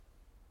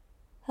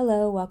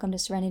Hello, welcome to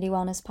Serenity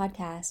Wellness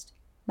Podcast.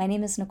 My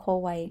name is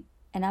Nicole White,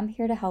 and I'm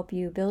here to help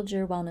you build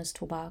your wellness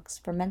toolbox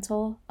for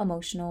mental,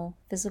 emotional,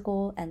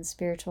 physical, and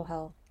spiritual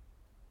health.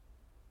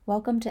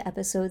 Welcome to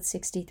episode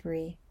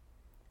 63,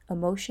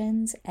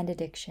 Emotions and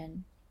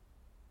Addiction.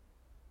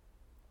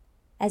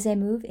 As I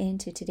move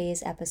into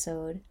today's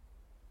episode,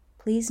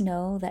 please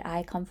know that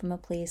I come from a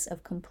place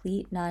of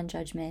complete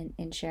non-judgment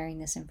in sharing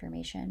this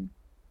information.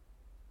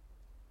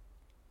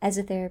 As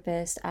a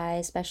therapist,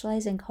 I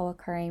specialize in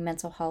co-occurring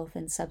mental health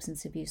and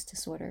substance abuse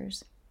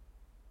disorders.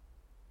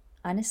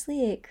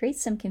 Honestly, it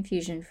creates some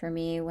confusion for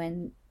me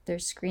when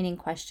there's screening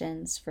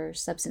questions for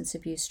substance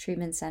abuse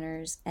treatment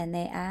centers and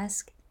they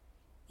ask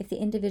if the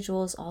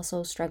individual is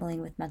also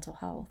struggling with mental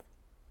health.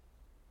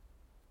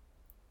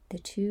 The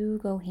two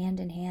go hand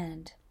in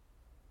hand.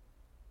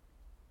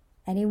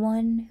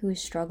 Anyone who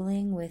is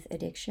struggling with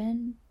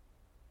addiction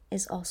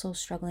is also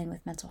struggling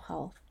with mental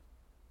health.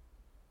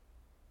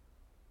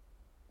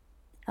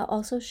 I'll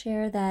also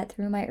share that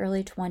through my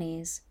early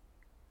 20s,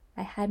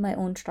 I had my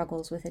own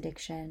struggles with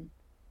addiction,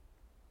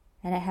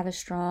 and I have a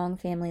strong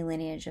family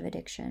lineage of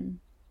addiction.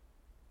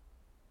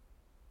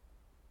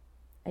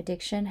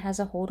 Addiction has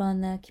a hold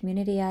on the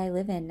community I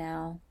live in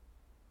now,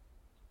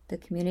 the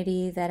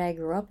community that I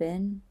grew up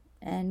in,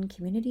 and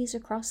communities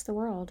across the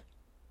world.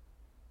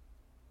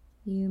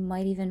 You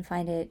might even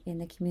find it in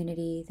the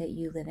community that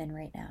you live in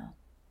right now.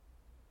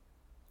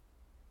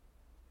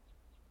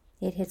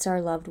 It hits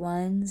our loved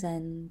ones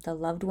and the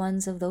loved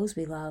ones of those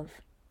we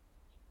love.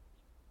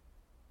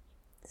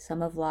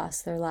 Some have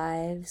lost their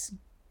lives,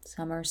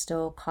 some are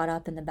still caught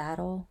up in the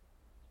battle,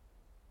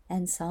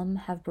 and some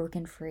have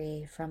broken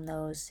free from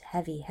those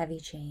heavy, heavy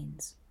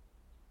chains.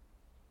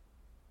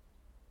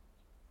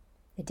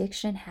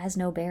 Addiction has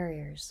no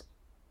barriers.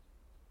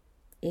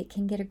 It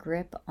can get a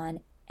grip on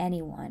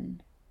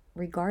anyone,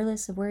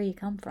 regardless of where you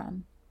come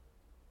from.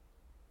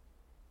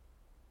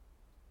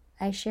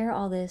 I share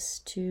all this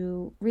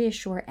to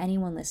reassure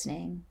anyone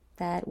listening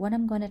that what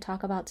I'm going to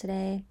talk about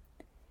today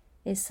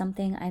is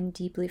something I'm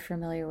deeply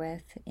familiar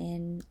with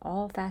in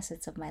all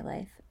facets of my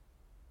life.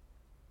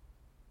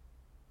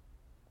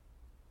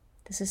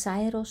 The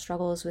societal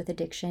struggles with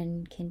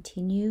addiction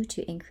continue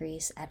to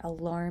increase at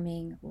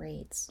alarming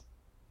rates.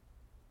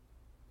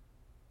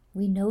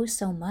 We know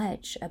so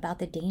much about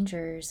the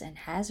dangers and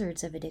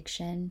hazards of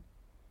addiction,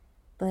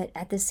 but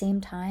at the same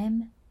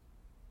time,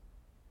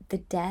 the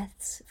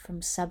deaths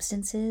from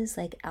substances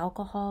like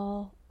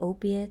alcohol,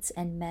 opiates,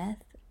 and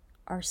meth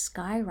are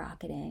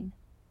skyrocketing.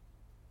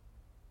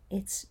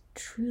 It's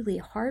truly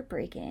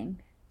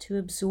heartbreaking to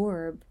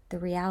absorb the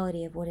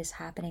reality of what is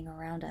happening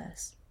around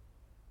us.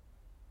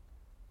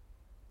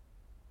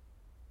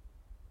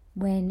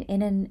 When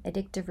in an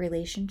addictive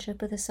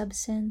relationship with a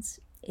substance,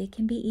 it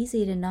can be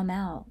easy to numb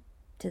out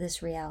to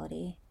this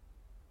reality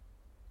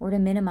or to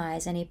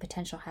minimize any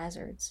potential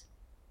hazards.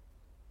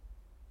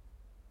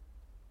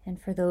 And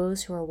for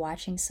those who are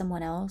watching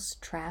someone else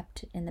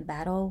trapped in the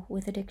battle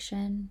with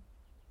addiction,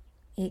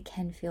 it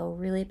can feel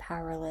really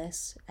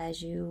powerless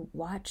as you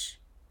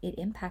watch it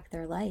impact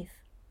their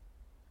life.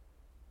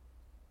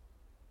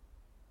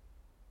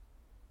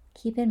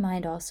 Keep in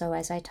mind also,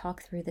 as I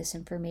talk through this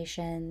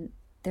information,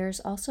 there's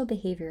also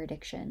behavior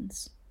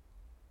addictions.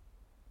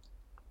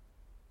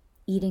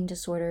 Eating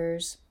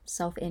disorders,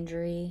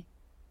 self-injury,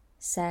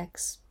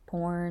 sex,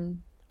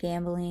 porn,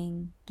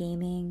 gambling,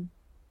 gaming.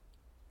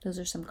 Those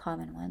are some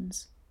common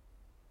ones.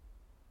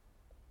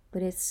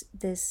 But it's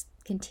this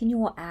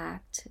continual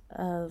act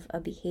of a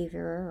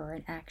behavior or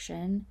an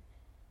action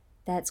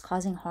that's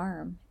causing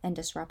harm and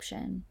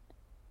disruption.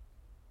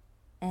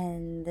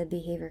 And the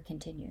behavior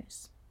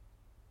continues.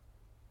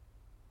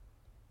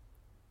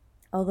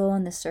 Although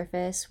on the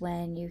surface,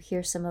 when you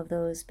hear some of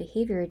those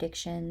behavior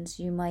addictions,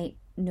 you might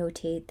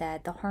notate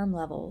that the harm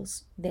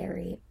levels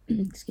vary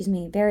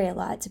a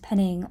lot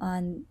depending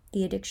on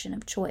the addiction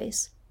of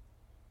choice.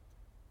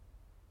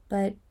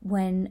 But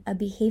when a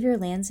behavior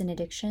lands in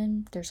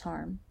addiction, there's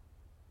harm.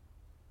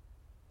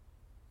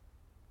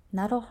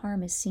 Not all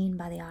harm is seen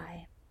by the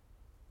eye.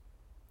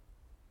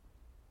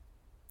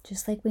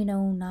 Just like we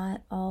know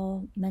not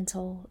all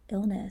mental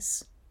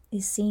illness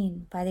is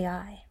seen by the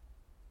eye.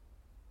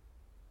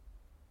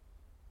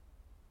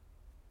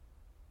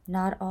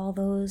 Not all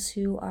those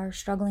who are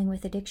struggling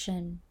with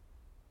addiction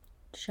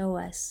show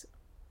us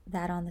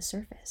that on the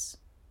surface.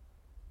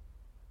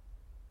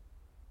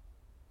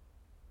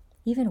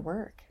 Even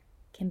work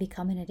can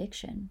become an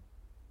addiction,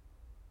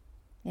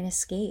 an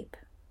escape.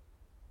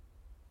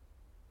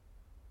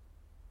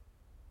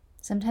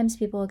 Sometimes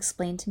people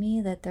explain to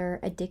me that they're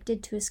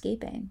addicted to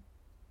escaping,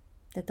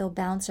 that they'll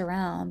bounce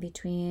around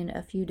between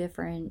a few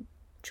different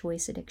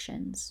choice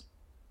addictions,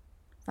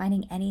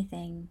 finding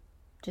anything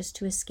just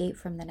to escape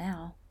from the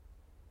now.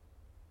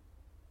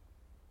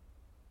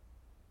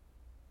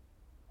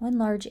 One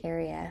large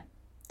area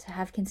to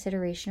have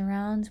consideration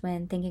around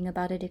when thinking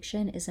about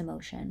addiction is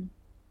emotion.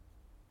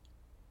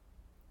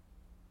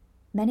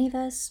 Many of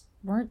us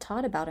weren't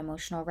taught about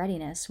emotional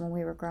readiness when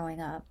we were growing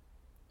up.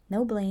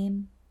 No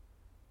blame,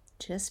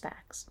 just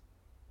facts.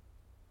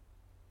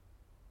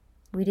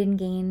 We didn't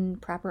gain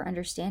proper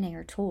understanding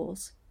or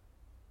tools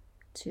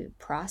to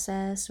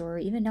process or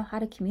even know how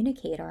to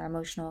communicate our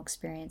emotional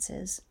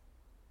experiences.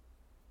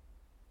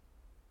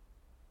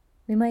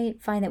 We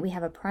might find that we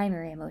have a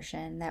primary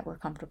emotion that we're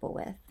comfortable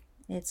with.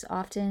 It's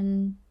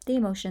often the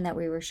emotion that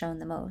we were shown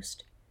the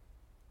most.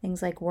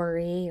 Things like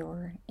worry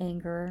or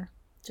anger,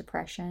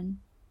 depression.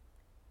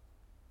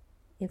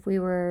 If we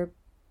were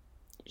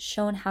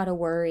shown how to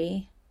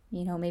worry,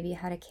 maybe you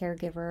had a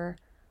caregiver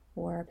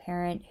or a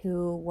parent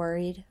who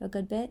worried a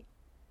good bit,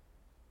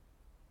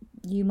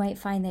 you might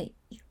find that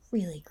you're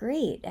really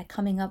great at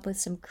coming up with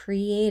some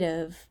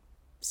creative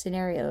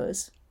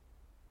scenarios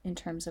in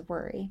terms of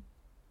worry.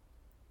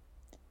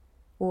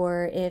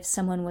 Or if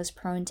someone was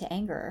prone to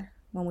anger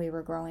when we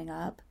were growing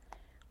up,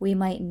 we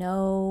might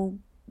know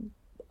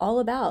all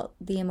about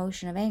the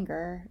emotion of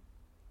anger,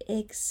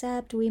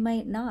 except we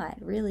might not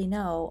really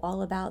know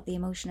all about the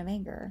emotion of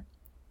anger.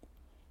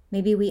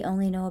 Maybe we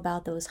only know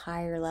about those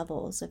higher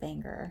levels of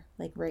anger,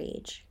 like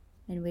rage,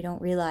 and we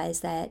don't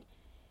realize that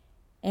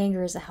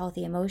anger is a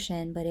healthy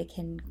emotion, but it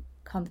can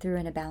come through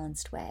in a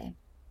balanced way.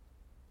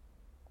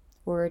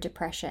 Or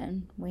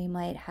depression. We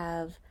might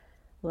have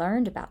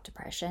learned about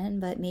depression,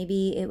 but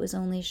maybe it was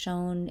only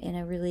shown in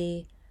a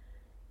really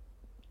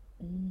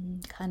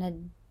kind of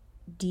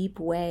deep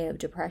way of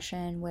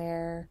depression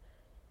where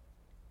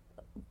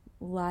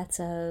lots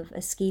of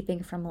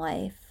escaping from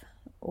life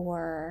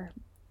or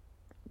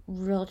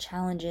real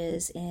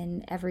challenges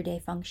in everyday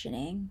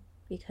functioning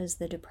because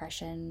the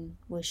depression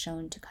was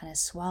shown to kind of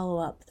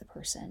swallow up the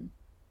person.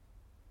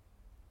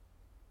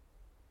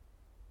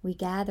 We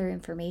gather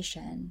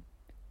information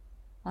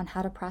on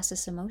how to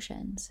process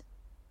emotions.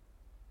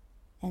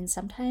 And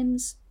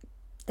sometimes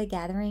the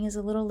gathering is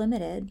a little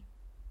limited,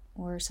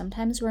 or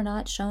sometimes we're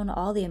not shown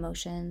all the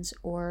emotions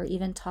or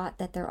even taught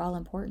that they're all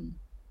important.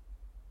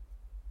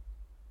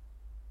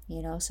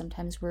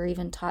 Sometimes we're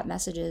even taught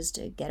messages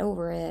to get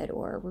over it,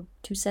 or we're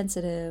too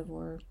sensitive,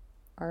 or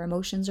our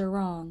emotions are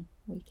wrong.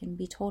 We can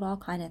be told all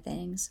kind of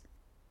things.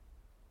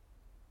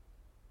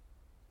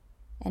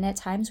 And at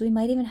times we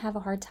might even have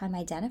a hard time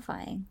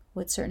identifying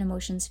what certain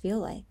emotions feel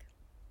like.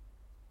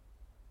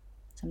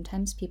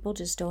 Sometimes people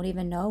just don't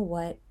even know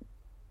what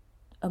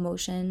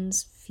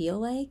emotions feel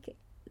like,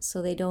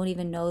 so they don't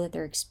even know that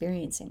they're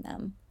experiencing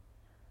them,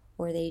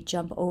 or they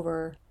jump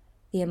over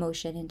the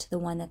emotion into the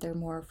one that they're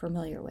more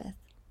familiar with,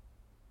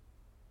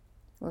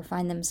 or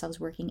find themselves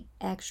working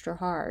extra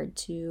hard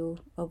to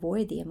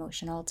avoid the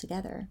emotion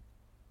altogether.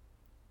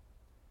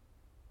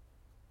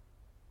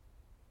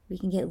 We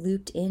can get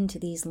looped into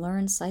these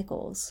learned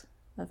cycles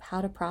of how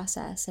to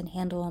process and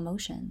handle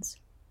emotions.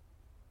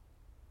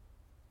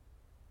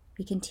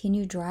 We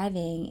continue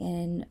driving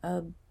in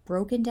a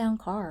broken down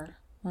car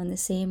on the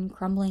same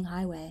crumbling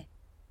highway.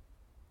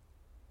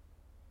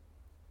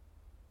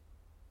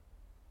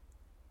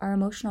 Our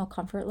emotional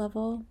comfort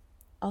level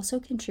also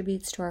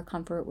contributes to our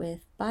comfort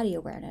with body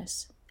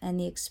awareness and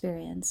the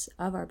experience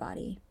of our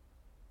body.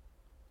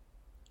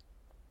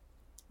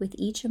 With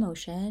each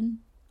emotion,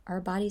 our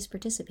body's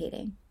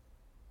participating.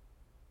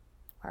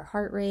 Our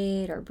heart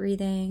rate, our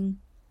breathing,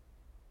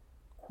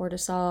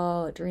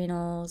 cortisol,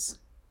 adrenals,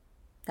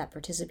 that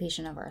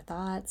participation of our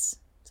thoughts,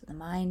 so the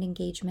mind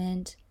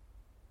engagement,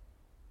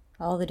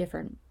 all the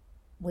different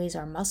ways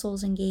our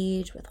muscles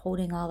engage with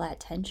holding all that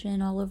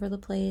tension all over the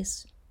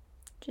place,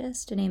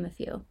 just to name a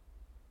few.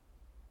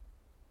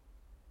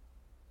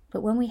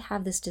 But when we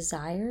have this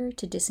desire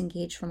to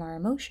disengage from our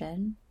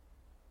emotion,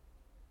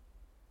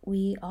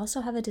 we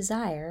also have a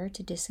desire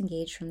to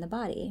disengage from the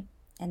body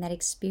and that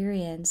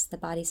experience the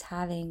body's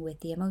having with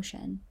the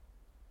emotion.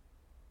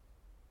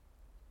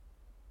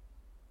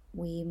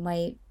 We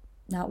might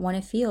not want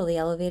to feel the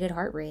elevated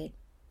heart rate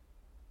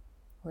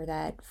or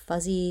that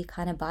fuzzy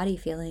kind of body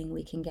feeling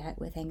we can get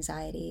with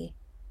anxiety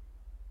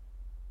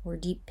or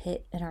deep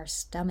pit in our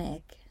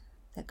stomach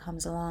that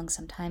comes along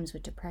sometimes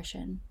with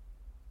depression.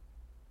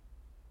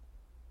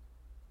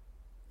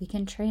 We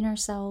can train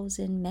ourselves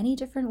in many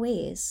different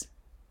ways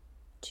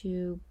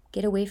to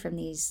get away from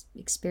these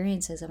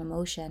experiences of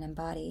emotion and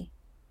body.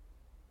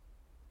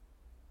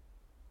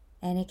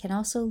 And it can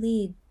also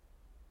lead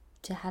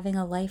to having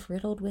a life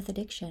riddled with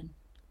addiction.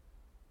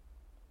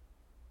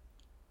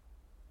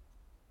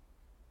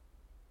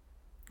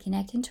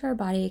 Connecting to our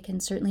body can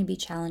certainly be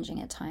challenging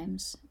at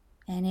times,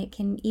 and it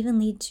can even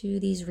lead to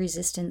these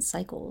resistance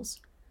cycles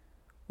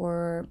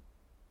or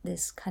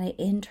this kind of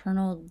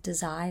internal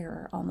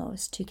desire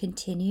almost to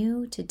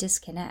continue to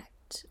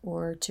disconnect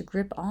or to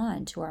grip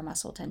on to our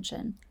muscle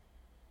tension.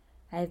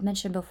 I've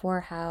mentioned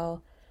before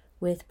how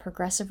with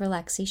progressive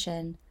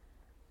relaxation,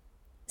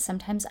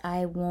 sometimes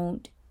I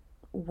won't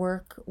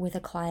work with a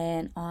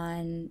client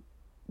on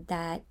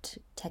that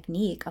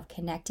technique of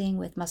connecting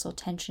with muscle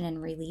tension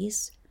and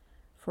release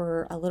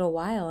for a little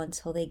while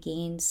until they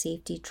gain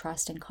safety,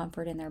 trust, and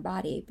comfort in their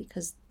body,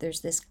 because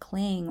there's this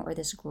cling or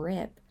this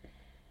grip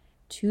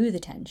to the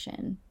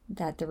tension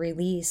that the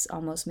release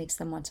almost makes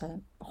them want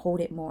to hold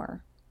it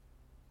more.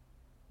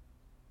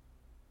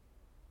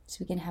 So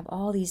we can have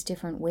all these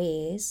different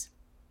ways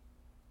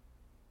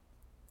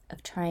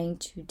of trying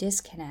to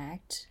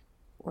disconnect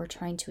or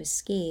trying to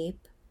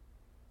escape,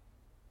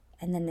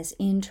 and then this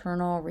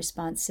internal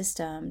response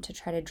system to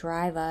try to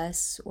drive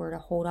us or to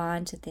hold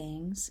on to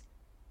things,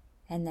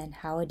 and then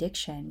how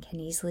addiction can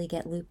easily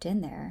get looped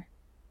in there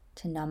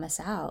to numb us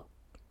out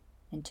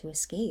and to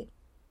escape.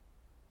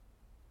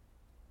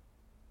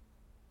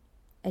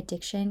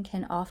 Addiction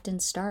can often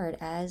start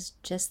as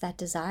just that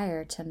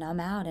desire to numb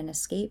out and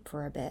escape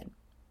for a bit,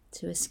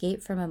 to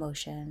escape from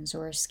emotions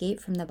or escape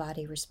from the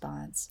body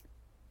response.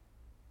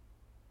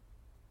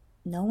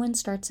 No one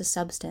starts a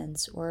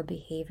substance or a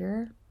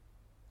behavior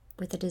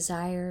with a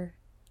desire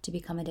to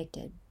become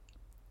addicted.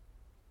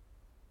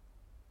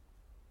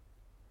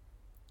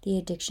 The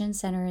addiction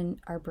center in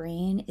our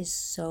brain is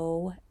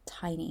so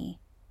tiny.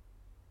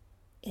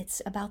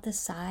 It's about the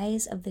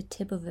size of the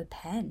tip of a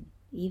pen,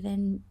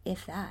 even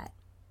if that.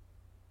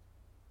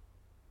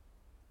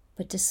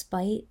 But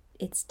despite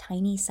its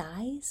tiny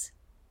size,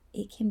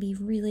 it can be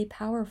really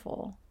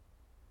powerful.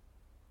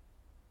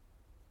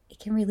 It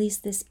can release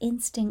this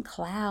instant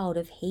cloud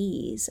of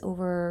haze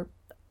over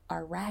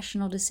our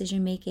rational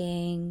decision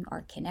making,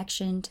 our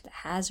connection to the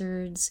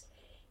hazards,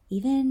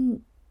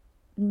 even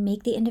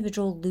make the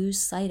individual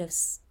lose sight of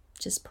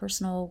just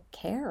personal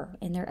care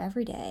in their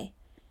everyday,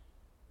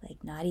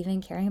 like not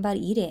even caring about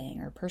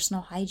eating or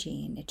personal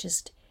hygiene. It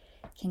just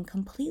can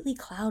completely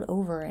cloud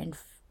over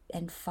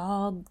and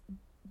fog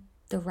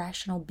the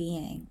rational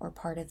being or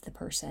part of the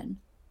person.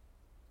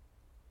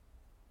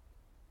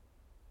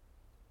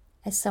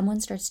 As someone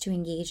starts to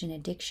engage in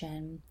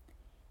addiction,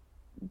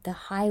 the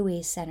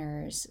highway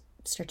centers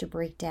start to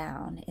break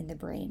down in the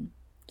brain.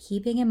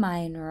 Keeping in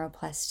mind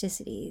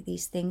neuroplasticity,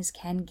 these things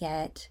can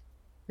get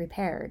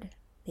repaired,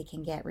 they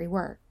can get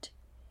reworked.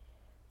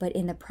 But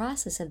in the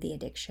process of the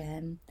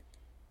addiction,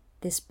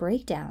 this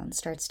breakdown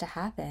starts to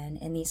happen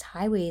in these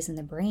highways in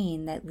the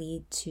brain that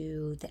lead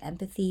to the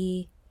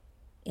empathy,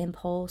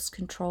 impulse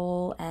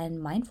control, and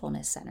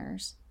mindfulness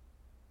centers.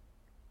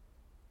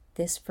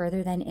 This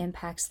further then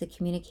impacts the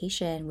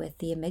communication with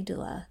the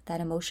amygdala,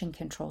 that emotion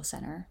control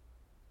center.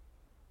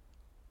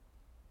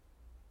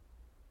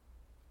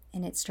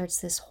 And it starts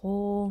this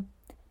whole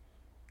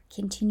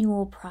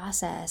continual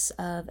process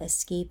of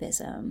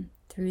escapism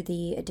through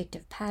the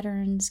addictive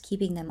patterns,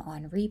 keeping them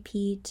on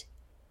repeat.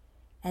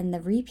 And the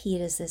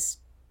repeat is this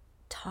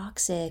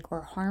toxic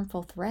or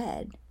harmful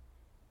thread.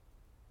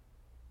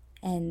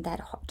 And that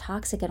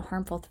toxic and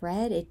harmful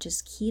thread, it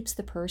just keeps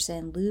the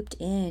person looped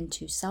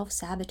into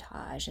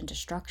self-sabotage and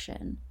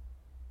destruction.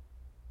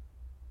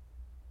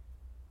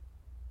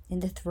 In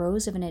the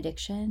throes of an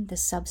addiction, the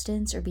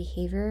substance or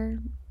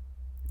behavior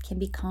can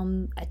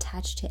become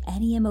attached to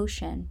any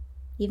emotion,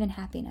 even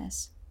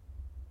happiness.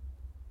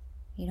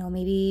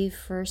 Maybe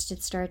first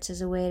it starts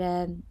as a way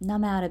to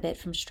numb out a bit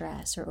from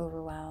stress or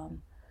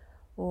overwhelm.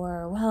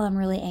 Or, well, I'm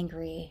really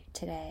angry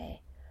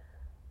today.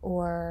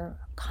 Or,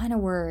 I'm kind of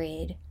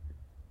worried.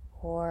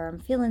 Or, I'm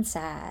feeling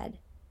sad.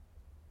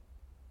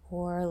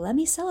 Or, let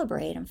me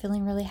celebrate. I'm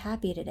feeling really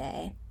happy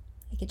today.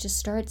 Like it just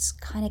starts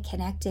kind of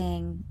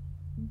connecting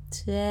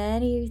to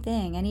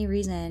anything, any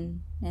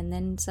reason. And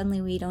then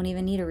suddenly we don't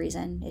even need a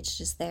reason. It's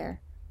just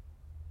there.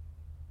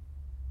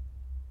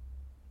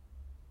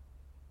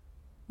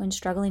 When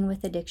struggling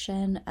with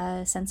addiction,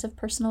 a sense of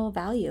personal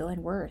value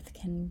and worth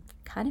can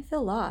kind of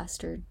feel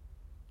lost or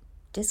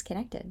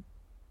disconnected.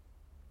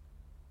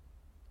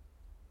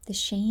 The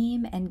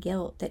shame and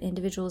guilt that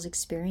individuals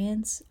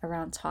experience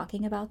around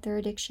talking about their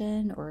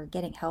addiction or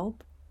getting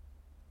help,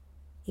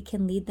 it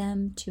can lead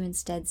them to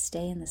instead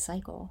stay in the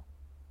cycle.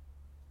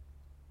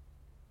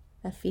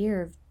 A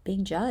fear of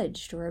being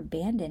judged or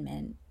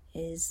abandonment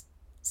is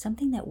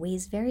something that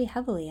weighs very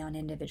heavily on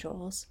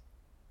individuals.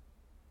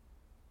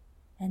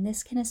 And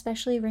this can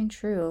especially ring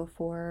true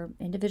for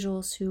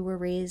individuals who were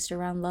raised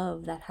around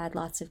love that had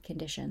lots of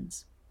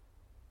conditions.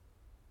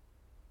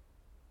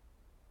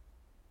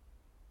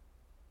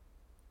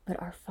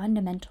 But our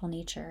fundamental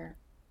nature,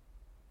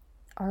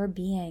 our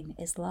being,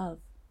 is love.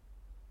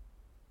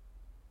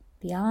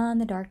 Beyond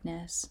the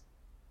darkness,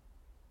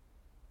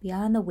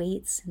 beyond the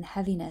weights and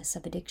heaviness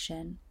of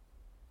addiction,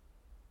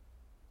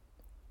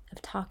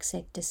 of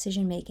toxic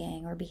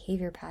decision-making or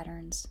behavior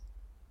patterns,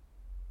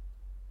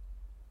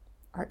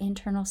 our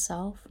internal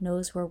self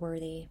knows we're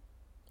worthy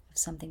of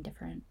something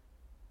different.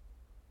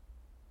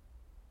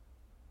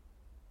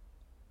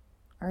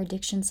 Our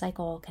addiction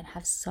cycle can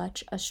have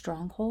such a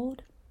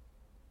stronghold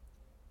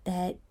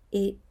that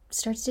it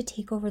starts to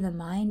take over the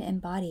mind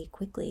and body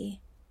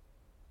quickly.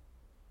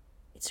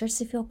 It starts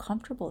to feel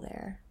comfortable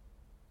there.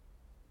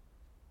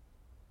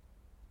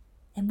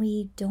 And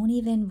we don't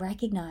even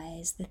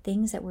recognize the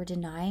things that we're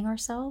denying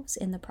ourselves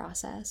in the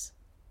process.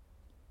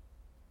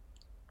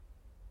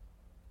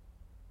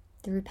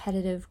 The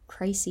repetitive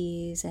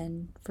crises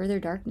and further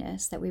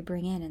darkness that we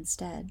bring in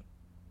instead.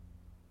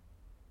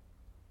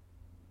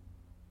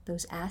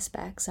 Those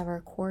aspects of our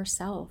core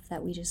self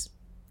that we just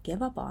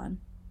give up on.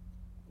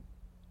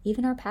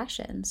 Even our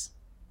passions.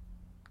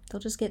 They'll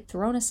just get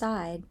thrown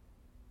aside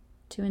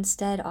to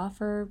instead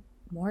offer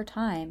more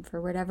time for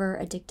whatever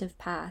addictive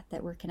path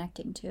that we're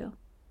connecting to.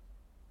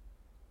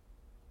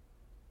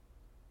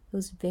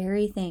 those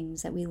very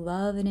things that we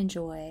love and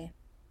enjoy,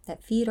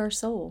 that feed our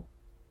soul,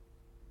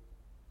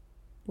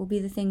 will be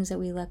the things that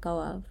we let go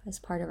of as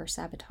part of our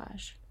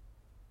sabotage.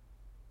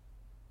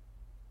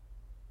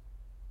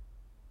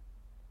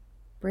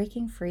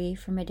 Breaking free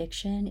from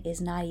addiction is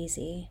not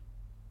easy,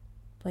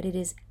 but it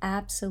is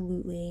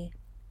absolutely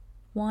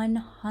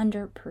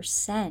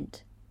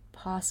 100%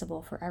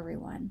 possible for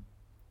everyone.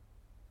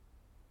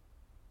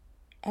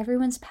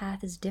 Everyone's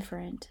path is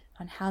different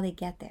on how they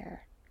get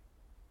there.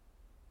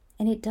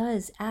 And it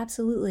does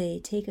absolutely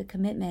take a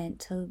commitment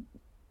to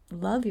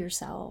love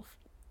yourself,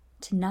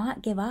 to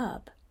not give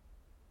up,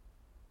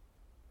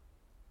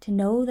 to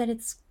know that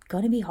it's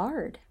going to be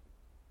hard,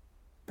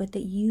 but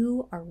that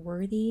you are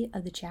worthy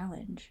of the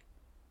challenge.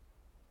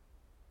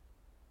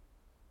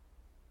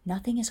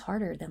 Nothing is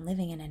harder than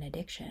living in an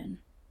addiction.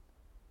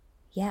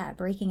 Yeah,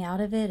 breaking out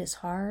of it is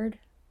hard,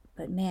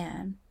 but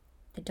man,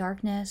 the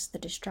darkness, the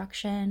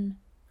destruction,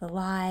 the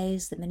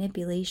lies, the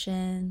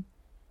manipulation,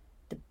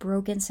 the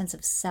broken sense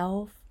of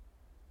self,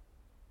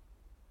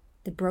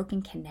 the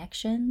broken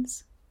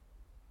connections,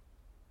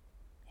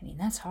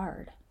 that's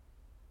hard.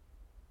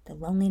 The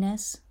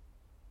loneliness.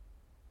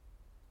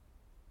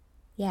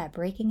 Yeah,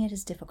 breaking it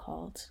is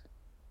difficult,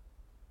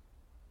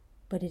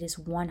 but it is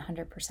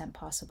 100%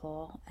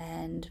 possible.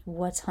 And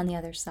what's on the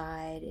other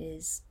side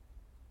is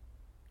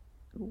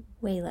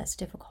way less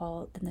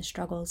difficult than the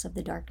struggles of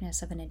the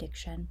darkness of an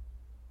addiction.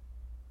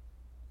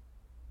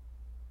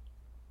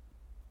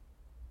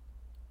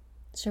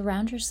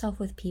 Surround yourself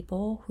with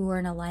people who are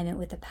in alignment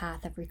with the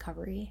path of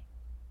recovery.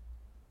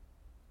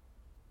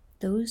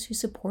 Those who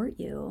support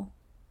you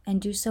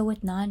and do so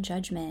with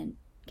non-judgment,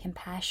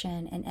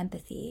 compassion, and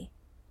empathy.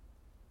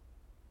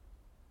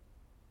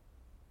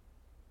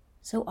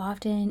 So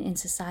often in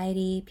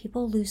society,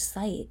 people lose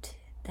sight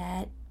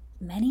that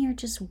many are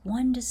just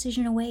one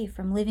decision away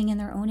from living in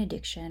their own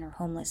addiction or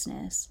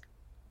homelessness.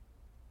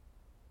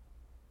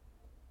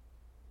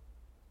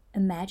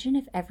 Imagine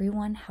if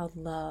everyone held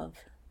love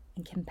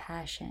and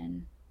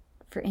compassion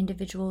for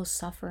individuals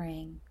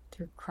suffering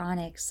through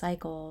chronic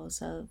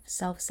cycles of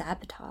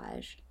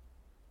self-sabotage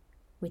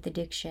with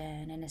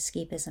addiction and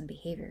escapism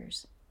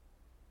behaviors.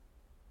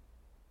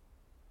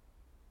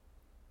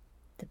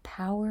 The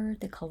power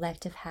the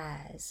collective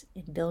has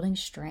in building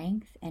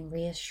strength and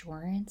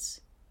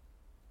reassurance,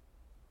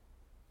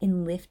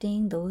 in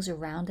lifting those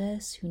around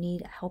us who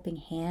need a helping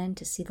hand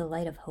to see the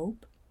light of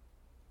hope,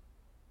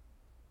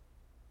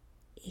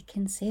 it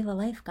can save a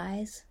life,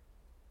 guys.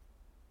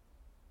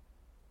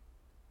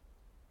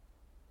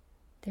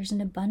 There's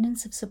an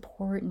abundance of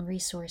support and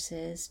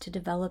resources to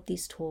develop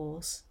these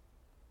tools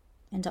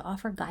and to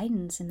offer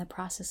guidance in the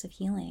process of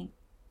healing.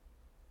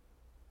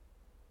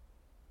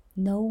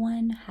 No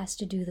one has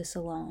to do this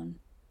alone.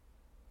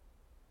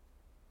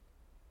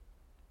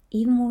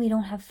 Even when we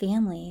don't have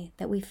family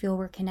that we feel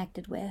we're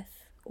connected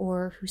with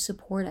or who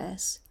support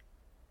us,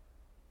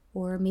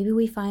 or maybe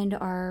we find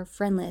our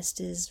friend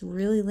list is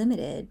really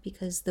limited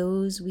because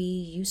those we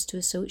used to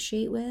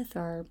associate with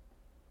are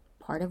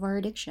part of our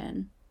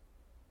addiction.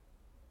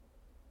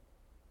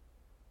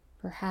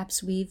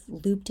 Perhaps we've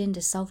looped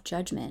into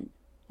self-judgment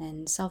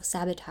and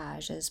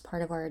self-sabotage as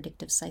part of our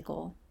addictive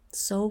cycle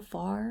so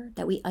far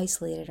that we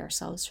isolated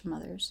ourselves from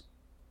others.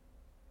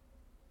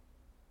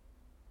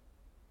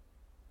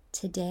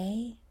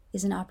 Today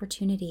is an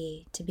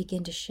opportunity to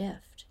begin to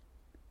shift.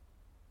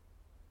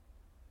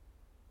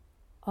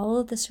 All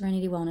of the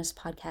Serenity Wellness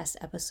podcast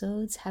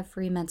episodes have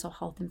free mental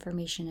health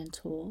information and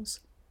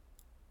tools.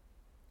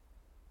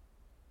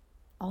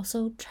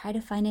 Also, try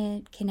to find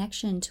a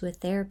connection to a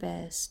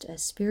therapist, a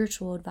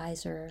spiritual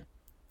advisor,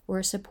 or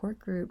a support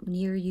group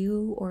near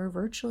you or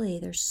virtually.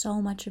 There's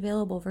so much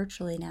available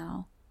virtually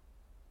now.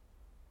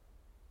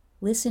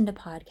 Listen to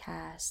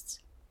podcasts,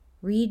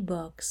 read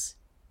books,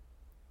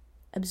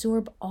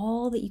 absorb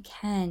all that you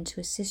can to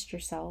assist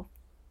yourself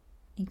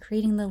in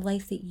creating the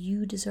life that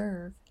you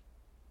deserve.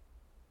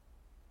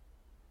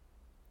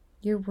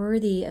 You're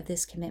worthy of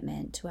this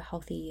commitment to a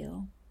healthy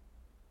you.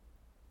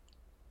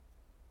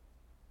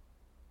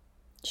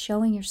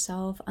 Showing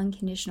yourself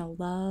unconditional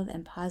love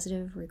and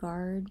positive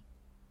regard,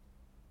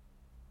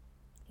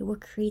 it will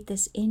create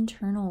this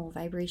internal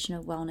vibration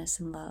of wellness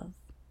and love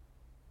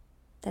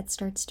that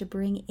starts to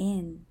bring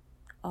in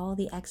all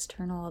the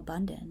external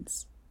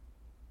abundance.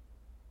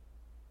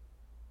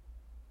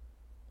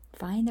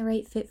 Find the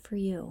right fit for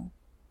you.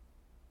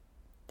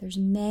 There's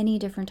many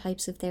different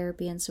types of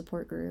therapy and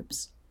support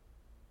groups.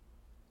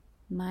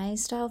 My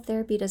style of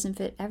therapy doesn't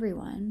fit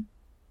everyone.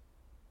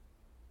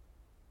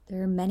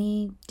 There are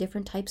many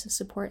different types of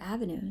support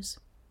avenues.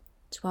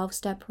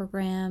 12-step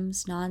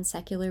programs,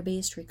 non-secular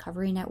based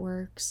recovery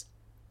networks,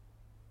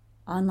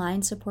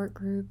 online support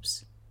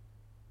groups,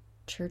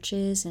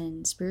 churches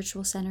and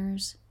spiritual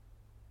centers.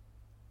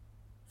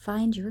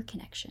 Find your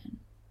connection.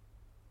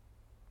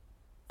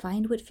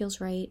 Find what feels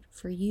right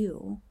for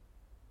you,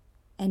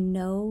 and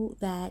know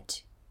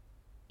that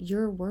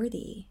you're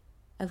worthy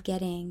of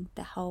getting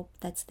the help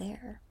that's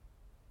there.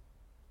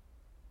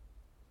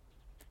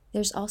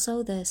 There's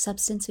also the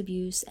substance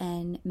abuse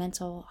and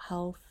mental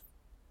health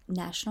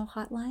national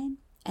hotline,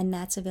 and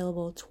that's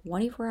available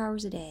 24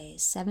 hours a day,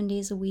 7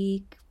 days a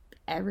week,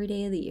 every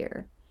day of the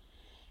year.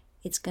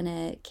 It's going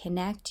to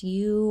connect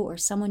you or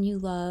someone you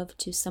love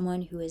to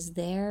someone who is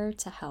there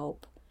to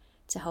help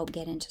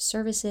get into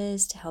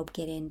services, to help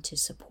get into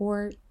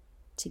support,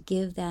 to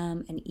give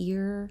them an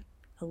ear,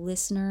 a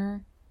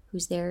listener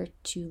who's there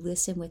to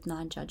listen with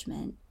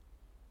non-judgment,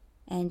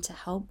 and to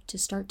help to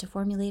start to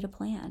formulate a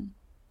plan.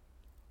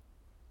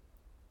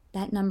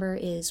 That number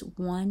is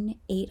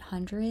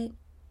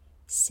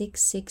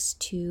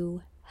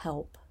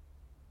 1-800-662-HELP.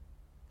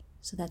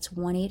 So that's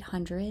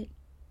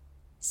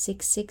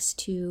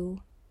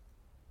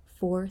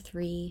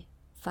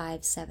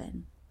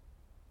 1-800-662-4357.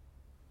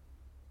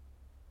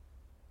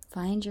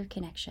 Find your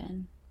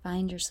connection.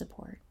 Find your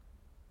support.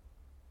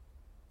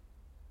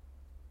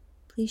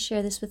 Please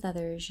share this with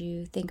others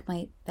you think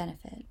might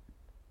benefit.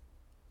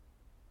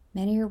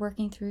 Many are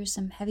working through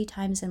some heavy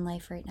times in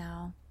life right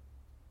now.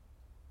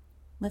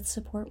 Let's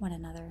support one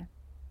another.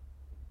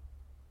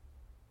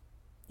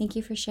 Thank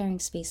you for sharing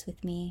space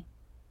with me.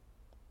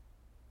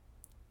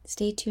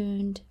 Stay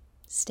tuned,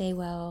 stay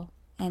well,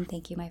 and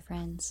thank you, my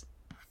friends.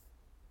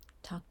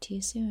 Talk to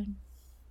you soon.